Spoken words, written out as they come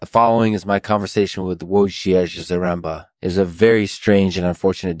following is my conversation with Wojciech Zaremba. It was a very strange and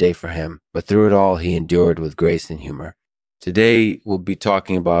unfortunate day for him, but through it all, he endured with grace and humor. Today, we'll be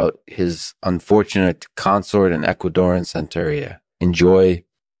talking about his unfortunate consort in Ecuadoran centaurea. Enjoy.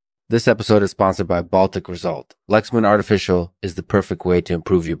 This episode is sponsored by Baltic Result. Lexman Artificial is the perfect way to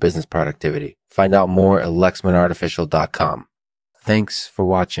improve your business productivity. Find out more at lexmanartificial.com. Thanks for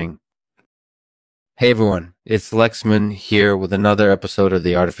watching. Hey everyone, it's Lexman here with another episode of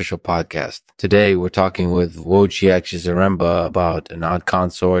the Artificial Podcast. Today we're talking with Wojciech Zaremba about an odd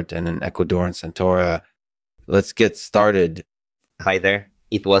consort and an Ecuadoran centaurea. Let's get started. Hi there.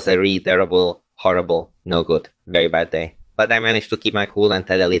 It was a really terrible, horrible, no good, very bad day. But I managed to keep my cool and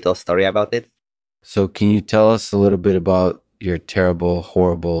tell a little story about it. So can you tell us a little bit about your terrible,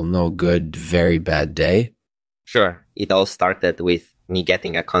 horrible, no good, very bad day? Sure. It all started with me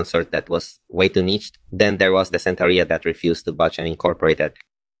getting a consort that was way too niched. Then there was the centaurea that refused to budge and incorporated.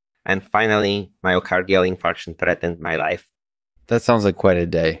 And finally, myocardial infarction threatened my life. That sounds like quite a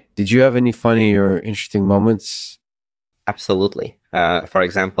day. Did you have any funny or interesting moments? Absolutely. For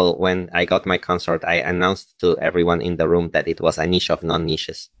example, when I got my consort, I announced to everyone in the room that it was a niche of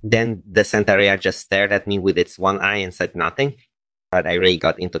non-niches. Then the centaurea just stared at me with its one eye and said nothing. But I really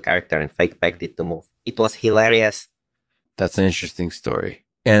got into character and fake-pegged it to move. It was hilarious. That's an interesting story.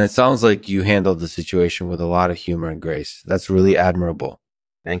 And it sounds like you handled the situation with a lot of humor and grace. That's really admirable.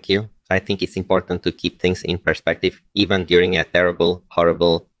 Thank you. I think it's important to keep things in perspective, even during a terrible,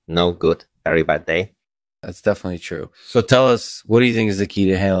 horrible, no good, very bad day. That's definitely true. So tell us, what do you think is the key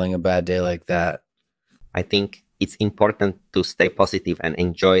to handling a bad day like that? I think it's important to stay positive and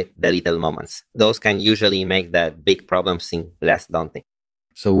enjoy the little moments. Those can usually make the big problems seem less daunting.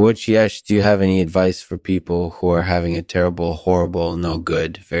 So Wojciech, do you have any advice for people who are having a terrible, horrible, no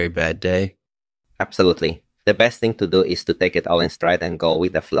good, very bad day? Absolutely. The best thing to do is to take it all in stride and go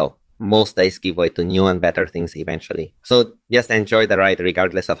with the flow. Most days give way to new and better things eventually. So just enjoy the ride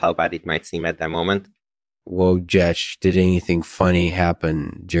regardless of how bad it might seem at the moment. Wojciech, did anything funny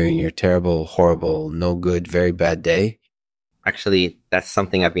happen during your terrible, horrible, no good, very bad day? Actually, that's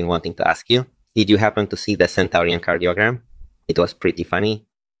something I've been wanting to ask you. Did you happen to see the Centaurian cardiogram? It was pretty funny.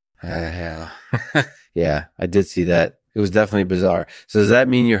 Yeah. Yeah, I did see that. It was definitely bizarre. So does that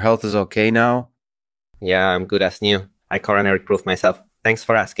mean your health is okay now? Yeah, I'm good as new. I coronary proof myself. Thanks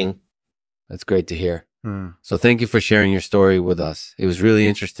for asking. That's great to hear. So thank you for sharing your story with us. It was really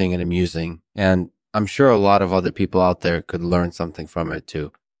interesting and amusing. And I'm sure a lot of other people out there could learn something from it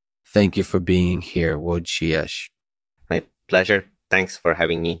too. Thank you for being here, Wojciech. My pleasure. Thanks for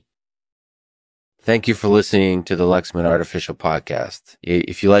having me. Thank you for listening to the Lexman Artificial Podcast.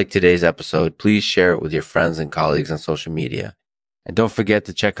 If you like today's episode, please share it with your friends and colleagues on social media. And don't forget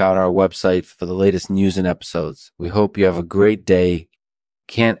to check out our website for the latest news and episodes. We hope you have a great day.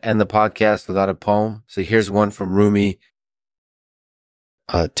 Can't end the podcast without a poem. So here's one from Rumi.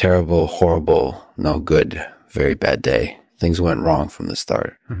 A terrible, horrible, no good, very bad day. Things went wrong from the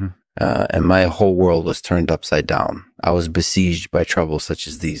start. And my whole world was turned upside down. I was besieged by troubles such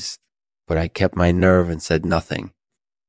as these. But I kept my nerve and said nothing.